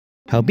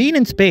How being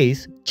in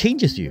space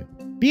changes you.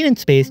 Being in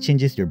space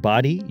changes your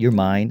body, your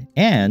mind,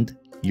 and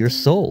your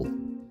soul.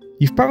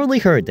 You've probably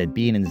heard that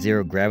being in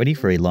zero gravity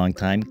for a long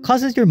time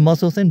causes your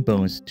muscles and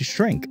bones to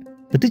shrink.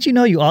 But did you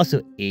know you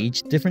also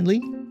age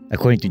differently?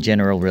 According to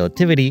general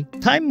relativity,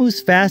 time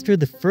moves faster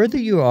the further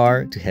you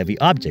are to heavy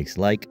objects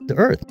like the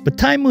Earth. But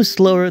time moves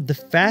slower the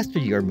faster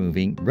you are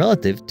moving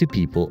relative to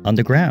people on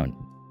the ground.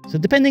 So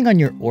depending on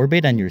your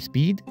orbit and your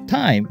speed,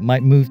 time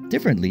might move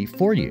differently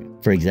for you.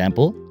 For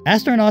example,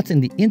 astronauts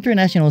in the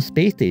International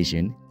Space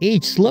Station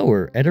age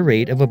slower at a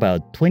rate of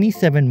about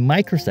 27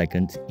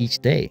 microseconds each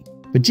day.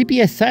 But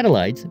GPS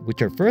satellites,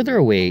 which are further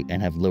away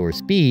and have lower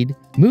speed,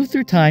 move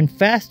through time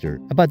faster,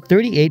 about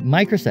 38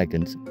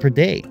 microseconds per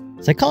day.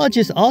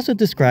 Psychologists also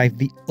describe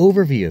the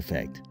overview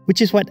effect,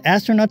 which is what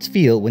astronauts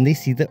feel when they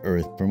see the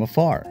Earth from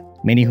afar.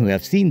 Many who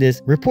have seen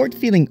this report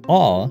feeling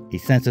awe, a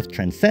sense of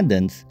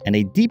transcendence, and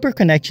a deeper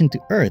connection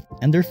to Earth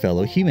and their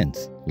fellow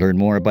humans. Learn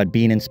more about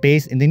being in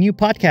space in the new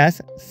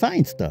podcast,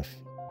 Science Stuff.